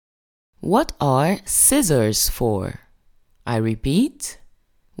What are scissors for? I repeat.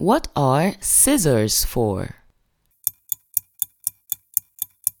 What are scissors for?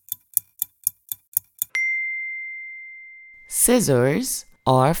 Scissors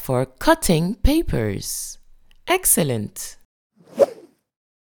are for cutting papers. Excellent!